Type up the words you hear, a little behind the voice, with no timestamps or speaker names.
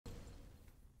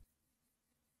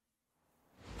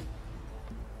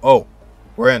Oh,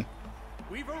 we're in.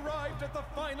 We've arrived at the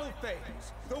final phase.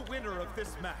 The winner of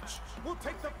this match will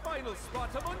take the final spot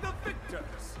among the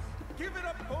victors. Give it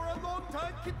up for a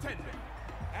long-time contender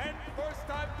and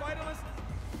first-time finalist.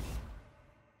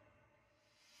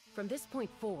 From this point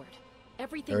forward,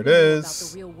 everything There it we know about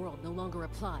is. the real world no longer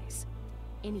applies.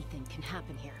 Anything can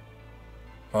happen here.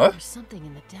 Huh? There's something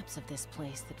in the depths of this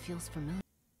place that feels familiar.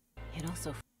 It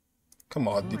also. Come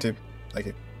on, YouTube. Thank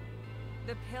you.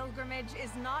 The pilgrimage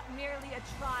is not merely a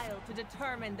trial to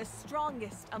determine the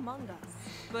strongest among us,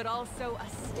 but also a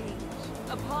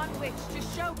stage upon which to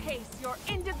showcase your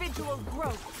individual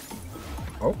growth.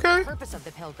 Okay. The purpose of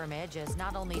the pilgrimage is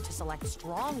not only to select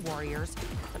strong warriors,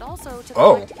 but also to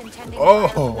collect contending fire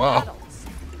from the battles.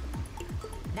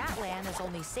 Natlan is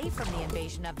only safe from the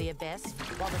invasion of the Abyss,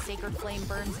 while the sacred flame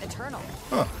burns eternal.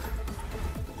 Huh.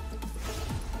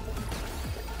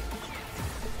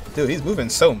 Dude, he's moving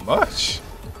so much.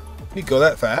 Can he go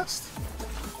that fast?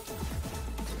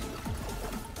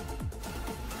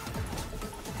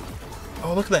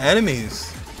 Oh, look at the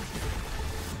enemies.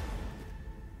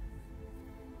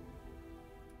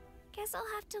 Guess I'll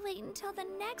have to wait until the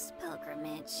next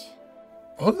pilgrimage.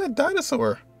 Oh, look at that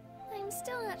dinosaur. I'm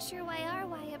still not sure why our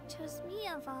YUP chose me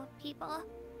of all people.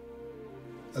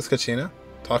 That's Kachina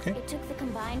talking. It took the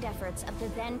combined efforts of the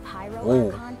then Pyro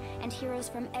Ooh. Archon and heroes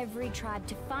from every tribe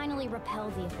to finally repel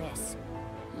the Abyss.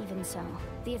 Even so,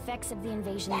 the effects of the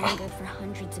invasion lingered for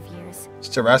hundreds of years. It's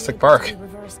Jurassic They Park. were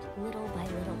reversed little by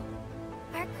little.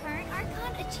 Our current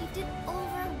Archon achieved an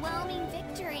overwhelming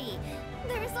victory.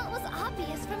 The result was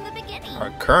obvious from the beginning.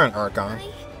 Our current Archon.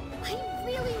 I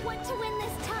really want to win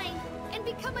this time and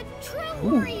become a true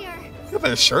warrior. Look at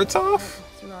their shirts off.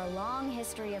 Through our long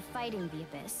history of fighting the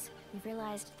Abyss, we've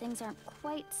realized things aren't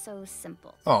quite so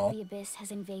simple. Oh. The Abyss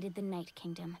has invaded the Night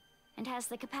Kingdom and has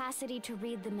the capacity to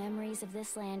read the memories of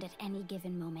this land at any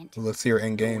given moment. Let's see her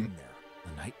end game.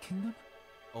 The Night Kingdom?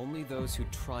 Only those who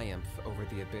triumph over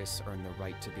the Abyss earn the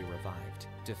right to be revived.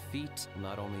 Defeat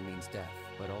not only means death,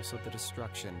 but also the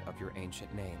destruction of your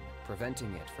ancient name,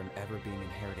 preventing it from ever being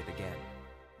inherited again.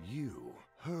 You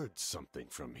heard something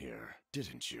from here,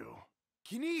 didn't you?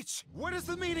 Kinich, what is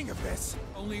the meaning of this?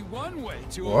 Only one way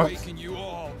to What? awaken you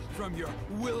all from your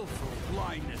willful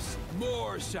blindness.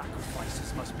 More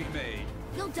sacrifices must be made.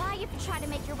 You'll die if you try to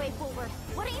make your way forward.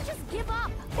 Why don't you just give up?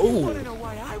 Oh, know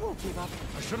why I won't give up.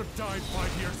 I should have died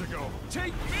 5 years ago.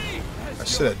 Take me as I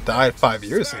should have died 5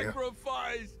 years ago.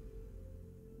 sacrifice.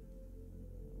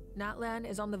 Natlan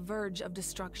is on the verge of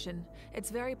destruction. It's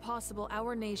very possible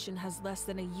our nation has less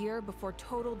than a year before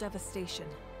total devastation.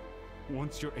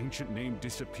 Once your ancient name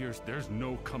disappears, there's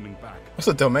no coming back. What's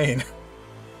a domain?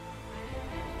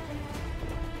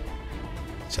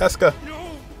 Chasca.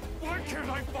 No! Why can't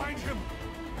I find him?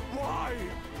 Why?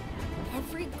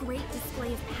 Every great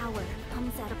display of power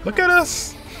comes at a price. Look at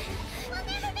us. We'll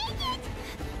never make it!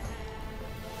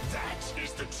 That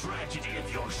is the tragedy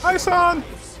of your Hi, son.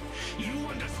 You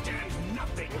understand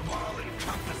nothing of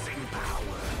all-encompassing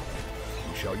power.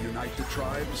 We shall unite the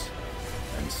tribes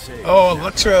and save Oh, Natlan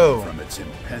Electro. from its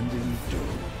impending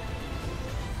doom.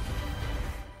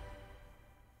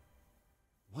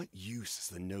 What use is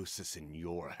the Gnosis in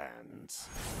your hands?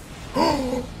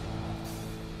 I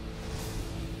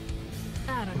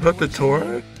don't know Look, the what you Torah?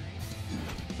 mean,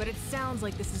 but it sounds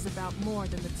like this is about more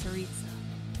than the Tsaritsa.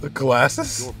 The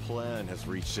glasses? Your plan has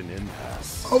reached an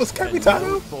impasse. Oh, this can't be Tato?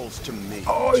 And now it falls to me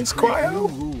Oh, to it's create cryo? new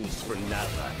rules for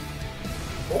Natlan.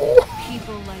 Oh,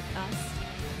 People like us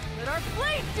that our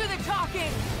flames do the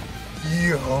talking!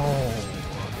 yo.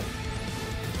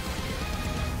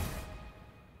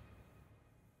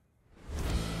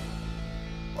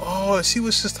 Oh, she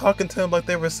was just talking to him like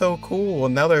they were so cool,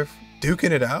 and now they're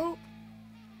duking it out?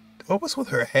 What was with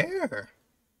her hair?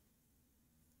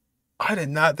 I did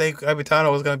not think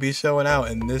Abitano was going to be showing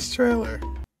out in this trailer.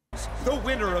 The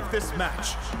winner of this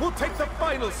match will take the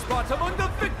final spot among the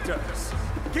victors.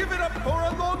 Give it up for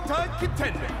a long-time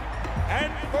contender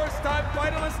and first-time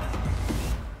finalist.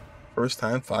 First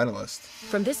time finalist.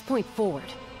 From this point forward,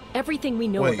 everything we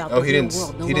know Wait, about oh, the he real didn't-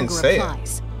 world no he didn't longer say it.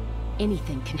 applies.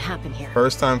 Anything can happen here.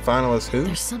 First time finalist who?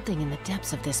 There's something in the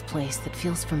depths of this place that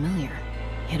feels familiar,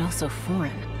 yet also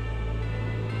foreign.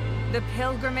 The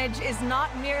pilgrimage is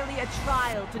not merely a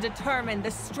trial to determine the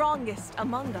strongest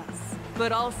among us,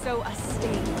 but also a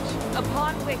stage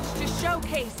upon which to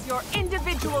showcase your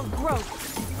individual growth.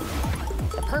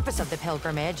 The purpose of the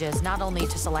pilgrimage is not only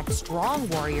to select strong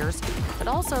warriors, but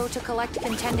also to collect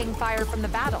contending fire from the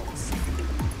battles.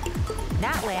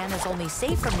 Natlan is only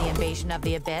safe from the invasion of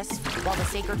the Abyss, while the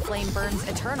sacred flame burns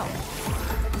eternal.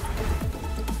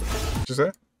 What'd you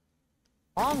say?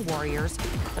 strong warriors,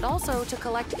 but also to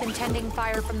collect contending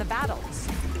fire from the battles.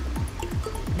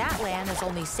 Natlan is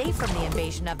only safe from the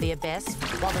invasion of the Abyss,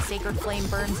 while the sacred flame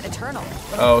burns eternal.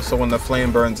 Oh, so when the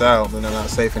flame burns out, then they're not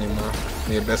safe anymore.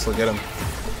 The Abyss will get them.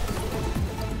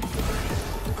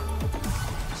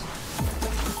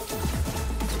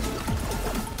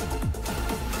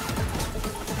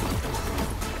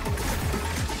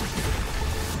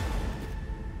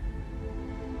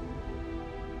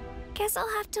 Guess I'll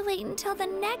have to wait until the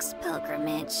next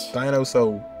pilgrimage. Dino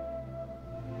Soul.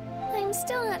 I'm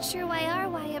still not sure why our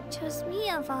YUP chose me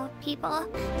of all people.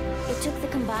 It took the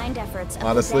combined efforts of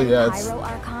honestly, the yeah, Pyro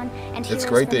Archon and it's heroes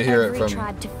great from to hear every it from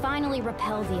tribe to finally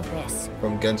repel the Abyss.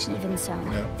 From Genshin. Even so,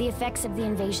 yeah. The effects of the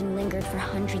invasion lingered for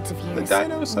hundreds of years, the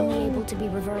Dino Soul. only able to be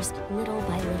reversed little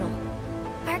by little.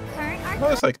 Our current Archon Oh,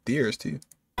 it's like deers too.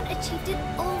 achieved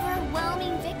an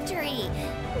overwhelming victory.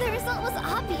 The result was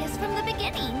obvious from the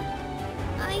beginning.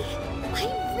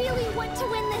 I really want to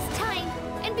win this time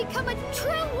and become a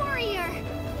true warrior.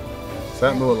 Is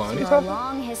that Mualani Through our talking?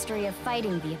 long history of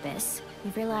fighting the Abyss,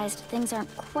 we've realized things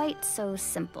aren't quite so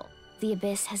simple. The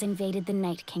Abyss has invaded the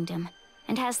Night Kingdom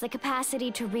and has the capacity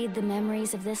to read the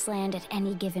memories of this land at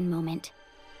any given moment.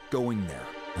 Going there.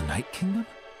 The Night Kingdom?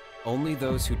 Only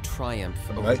those who triumph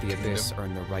over Night the Abyss Kingdom.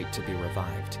 earn the right to be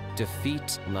revived.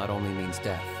 Defeat not only means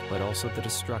death, but also the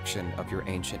destruction of your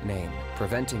ancient name,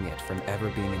 preventing it from ever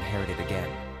being inherited again.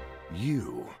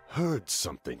 You heard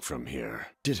something from here,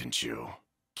 didn't you?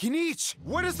 Kinich,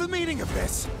 what is the meaning of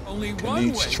this? Only Kinich,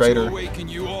 one way traitor. to awaken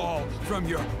you all from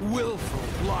your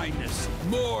willful blindness.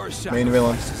 More Main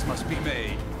villain. sacrifices must be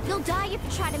made. You'll die if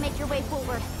you try to make your way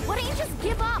forward. Why don't you just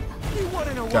give up? You want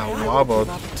to know Got why I lava would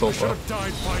give up? so I should far. have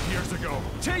died 5 years ago.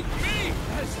 Take me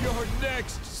as your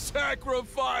next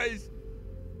sacrifice.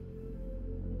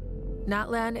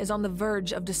 Natlan is on the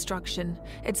verge of destruction.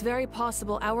 It's very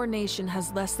possible our nation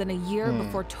has less than a year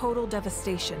before total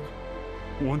devastation.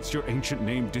 Once your ancient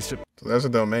name disappears, So there's a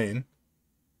domain.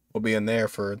 We'll be in there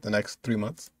for the next 3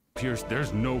 months.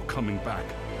 there's no coming back.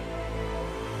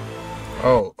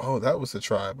 Oh, that was the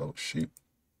tribe. Oh, shoot.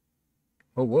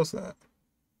 What was that?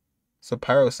 It's a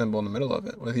pyro symbol in the middle of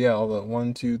it. With, yeah, all the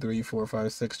 1, 2, 3, 4,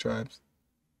 5, 6 tribes.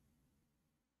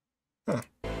 Huh.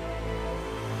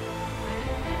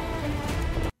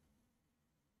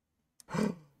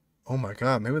 Oh my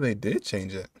god, maybe they did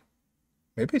change it.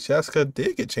 Maybe Chasca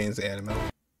did get changed to anime.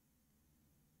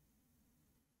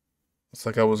 It's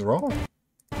like I was wrong.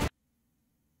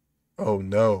 Oh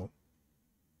no.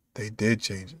 They did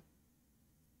change it.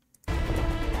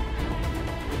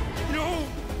 No!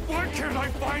 Why can't I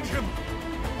find him?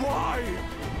 Why?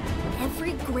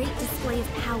 Every great display of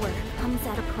power comes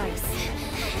at a price.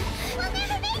 We'll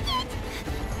never make it!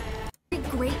 Every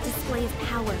great display of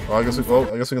power. Well, I guess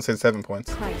we can say 7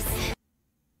 points. Price.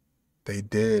 They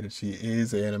did. She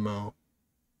is Animo.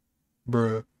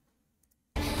 Bruh.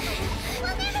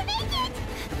 We'll never make it!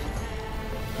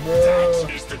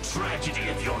 Bruh. Is the tragedy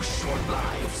of your short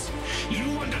lives. You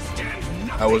understand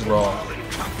nothing I was wrong. of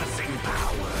all-encompassing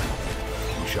power.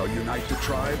 We shall unite the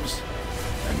tribes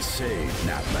and save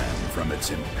Natlan from its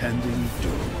impending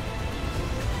doom.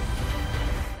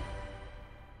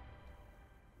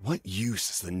 What use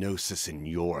is the Gnosis in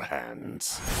your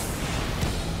hands?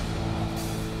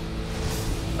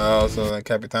 Oh, so then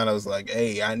Capitano was like,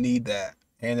 hey, I need that.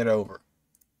 Hand it over.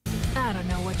 I don't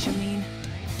know what you mean.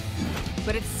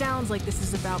 But it sounds like this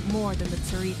is about more than the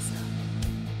Tsaritsa.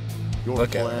 Your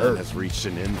Look at her. plan has reached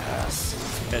an impasse,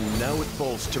 and now it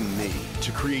falls to me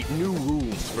to create new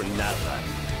rules for Natlan.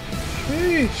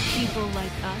 People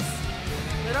like us.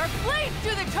 Let our flames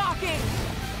do the talking!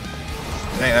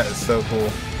 Dang, that is so cool.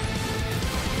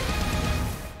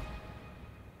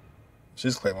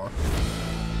 She's Claymore.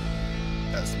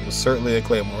 That's most certainly a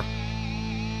Claymore.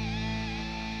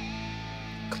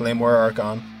 Claymore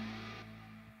Archon.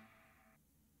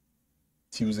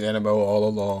 She was Animo all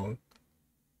along.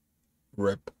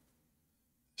 Rip.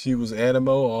 She was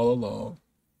Animo all along.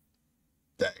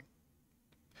 Dang.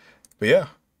 But yeah.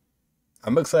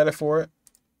 I'm excited for it.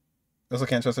 Also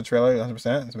can't trust the trailer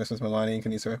 100%. It's Mrs. Mualani and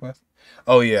Kinich request.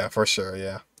 Oh yeah, for sure,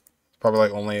 yeah. Probably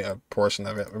like only a portion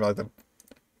of it. Maybe like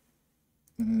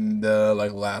the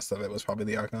like last of it was probably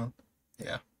the Archon.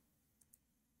 Yeah.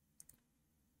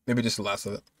 Maybe just the last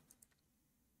of it.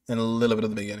 And a little bit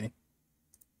of the beginning.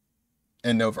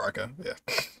 And no Varka, yeah.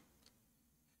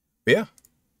 But yeah.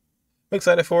 I'm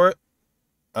excited for it.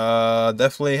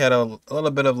 Definitely had a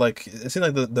little bit of like, it seems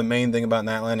like the main thing about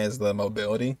Natlan is the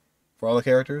mobility for all the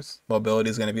characters. Mobility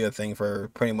is going to be a thing for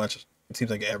pretty much, it seems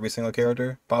like every single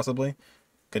character, possibly.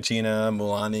 Kachina,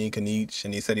 Mualani, Kinich,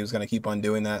 and he said he was going to keep on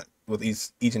doing that with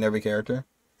each and every character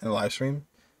in the live stream.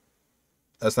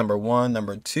 That's number one.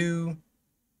 Number two,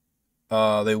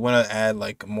 they want to add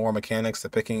like more mechanics to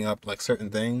picking up like certain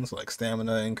things, like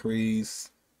stamina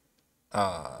increase,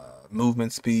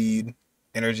 movement speed,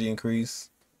 energy increase,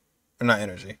 or not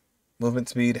energy, movement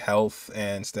speed, health,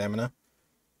 and stamina.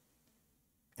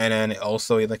 And then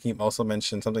also, like he also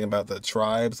mentioned something about the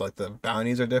tribes, like the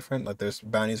bounties are different. Like there's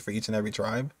bounties for each and every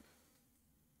tribe.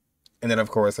 And then of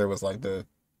course there was like the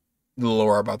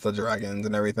lore about the dragons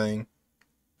and everything.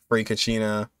 Free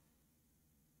Kachina.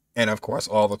 And of course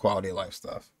all the quality of life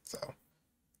stuff. So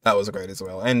that was great as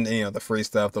well. And you know, the free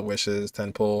stuff, the wishes,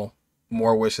 10 pull,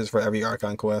 more wishes for every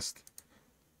Archon quest.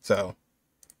 So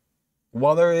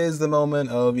while there is the moment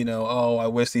of, you know, oh, I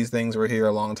wish these things were here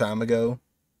a long time ago.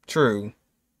 True.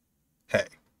 Hey,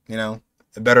 you know,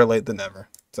 better late than never.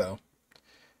 So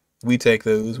we take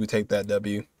those, we take that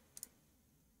W.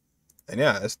 And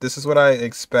yeah, this is what I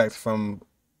expect from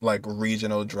like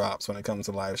regional drops when it comes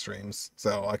to live streams.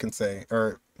 So I can say,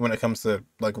 or when it comes to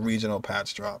like regional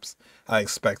patch drops, I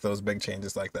expect those big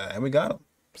changes like that. And we got them.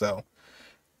 So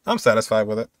I'm satisfied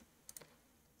with it.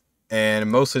 And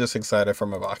mostly just excited for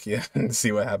Mavuika and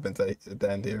see what happens at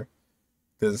the end here.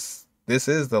 Because this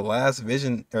is the last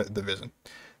vision, or the vision.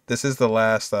 This is the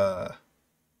last, what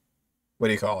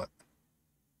do you call it?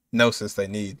 Gnosis they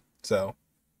need. So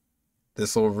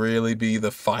this will really be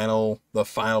the final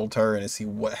turn and see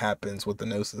what happens with the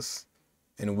Gnosis.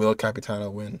 And will Capitano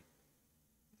win?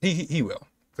 He will.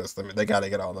 Because I mean, they gotta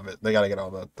get all of it. They gotta get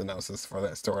all the Gnosis for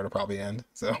that story to probably end.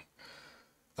 So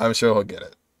I'm sure he'll get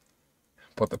it.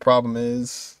 But the problem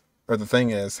is, or the thing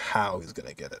is, how he's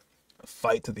gonna get it. A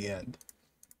fight to the end.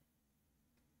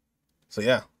 So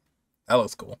yeah, that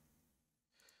looks cool.